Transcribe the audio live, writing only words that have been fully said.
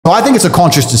So I think it's a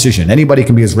conscious decision. Anybody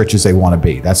can be as rich as they want to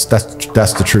be. That's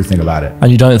the true thing about it.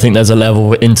 And you don't think there's a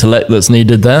level of intellect that's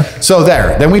needed there? So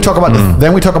then we talk about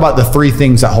the three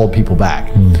things that hold people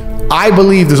back. I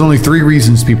believe there's only three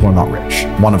reasons people are not rich.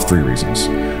 One of three reasons.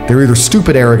 They're either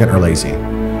stupid, arrogant, or lazy.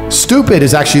 Stupid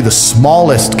is actually the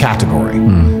smallest category.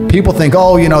 People think,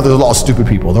 oh, you know, there's a lot of stupid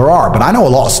people. There are, but I know a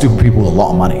lot of stupid people with a lot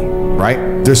of money,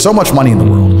 right? There's so much money in the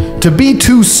world. To be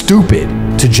too stupid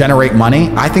to generate money,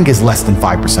 I think is less than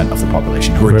 5% of the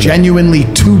population who are genuinely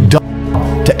too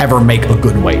dumb to ever make a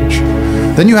good wage.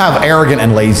 Then you have arrogant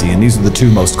and lazy, and these are the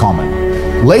two most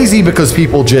common. Lazy because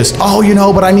people just, oh, you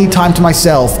know, but I need time to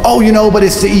myself. Oh, you know, but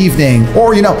it's the evening.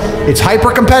 Or, you know, it's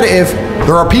hyper competitive.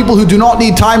 There are people who do not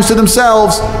need times to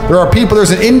themselves.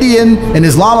 There's an Indian in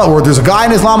Islam, or there's a guy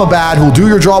in Islamabad who'll do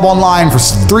your job online for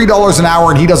 $3 an hour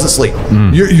and he doesn't sleep.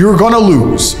 You're gonna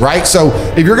lose, right? So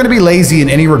if you're gonna be lazy in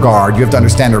any regard, you have to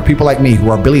understand there are people like me who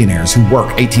are billionaires who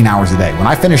work 18 hours a day. When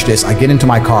I finish this, I get into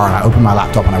my car and I open my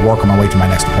laptop and I work on my way to my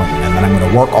next appointment. And then I'm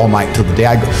gonna work all night till the day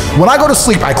I go. When I go to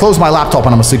sleep, I close my laptop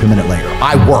and I'm asleep a minute later.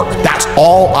 I work. That's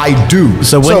all I do.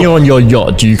 So when you're on your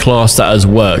yacht, do you class that as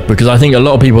work? Because I think a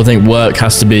lot of people think work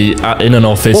has to be in an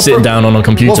office, sitting down on a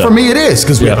computer. Well, for me it is,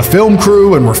 because we have a film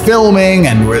crew and we're filming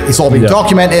and it's all being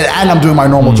documented, and I'm doing my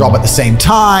normal job at the same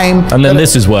time. And then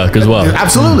this is work as well.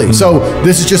 Absolutely. So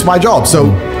this is just my job. So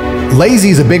lazy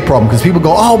is a big problem because people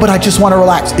go, oh, but I just want to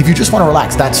relax. If you just want to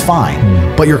relax, that's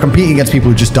fine. But you're competing against people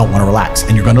who just don't want to relax,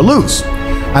 and you're going to lose.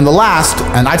 And the last,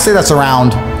 and I'd say that's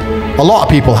around, a lot of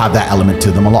people have that element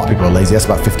to them. A lot of people are lazy. That's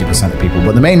about 50% of people.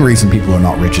 But the main reason people are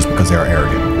not rich is because they are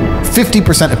arrogant.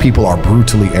 50% of people are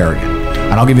brutally arrogant.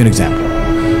 And I'll give you an example.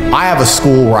 I have a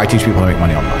school where I teach people how to make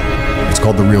money online. It's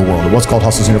called The Real World. It was called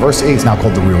Hustles University. It's now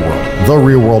called The Real World.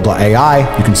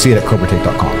 TheRealWorld.ai. You can see it at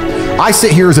CobraTake.com. I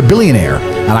sit here as a billionaire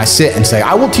and I sit and say,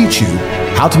 I will teach you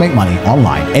how to make money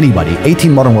online. Anybody,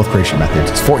 18 modern wealth creation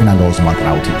methods. It's $49 a month and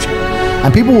I will teach you.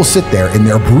 And people will sit there in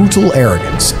their brutal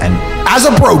arrogance and as a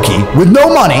brokey with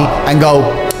no money and go,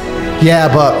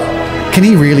 yeah, but can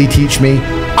he really teach me?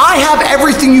 I have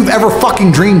everything you've ever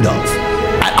fucking dreamed of.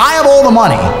 I have all the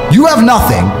money, you have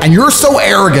nothing, and you're so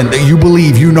arrogant that you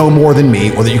believe you know more than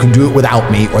me, or that you can do it without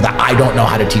me, or that I don't know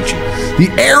how to teach you.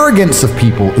 The arrogance of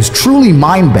people is truly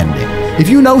mind-bending. If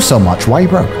you know so much, why are you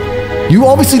broke? You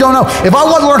obviously don't know. If I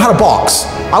want to learn how to box,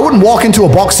 I wouldn't walk into a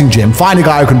boxing gym, find a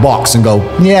guy who can box and go,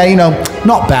 yeah, you know,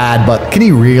 not bad, but can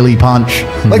he really punch?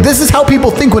 Like, this is how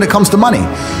people think when it comes to money.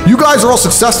 You guys are all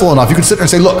successful enough. You can sit there and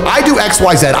say, look, I do X,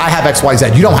 Y, Z. I have X, Y,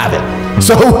 Z. You don't have it.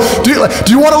 So do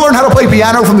you want to learn how to play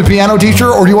piano from the piano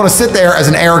teacher, or do you want to sit there as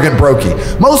an arrogant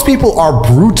brokey? Most people are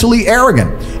brutally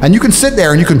arrogant, and you can sit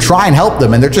there and you can try and help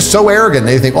them, and they're just so arrogant.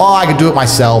 They think, oh, I can do it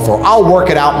myself, or I'll work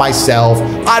it out myself.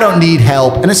 I don't need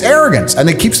help. And it's arrogance, and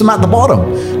it keeps them at the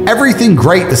bottom. Everything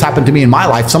great that's happened to me in my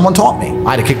life, someone taught me.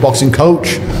 I had a kickboxing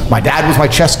coach. My dad was my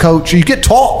chess coach. You get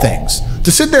taught things.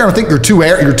 To sit there and think you're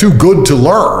too good to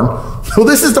learn, well,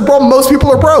 this is the problem. Most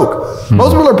people are broke.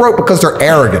 Most people are broke because they're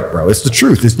arrogant, bro. It's the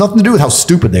truth. It's nothing to do with how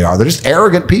stupid they are. They're just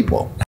arrogant people.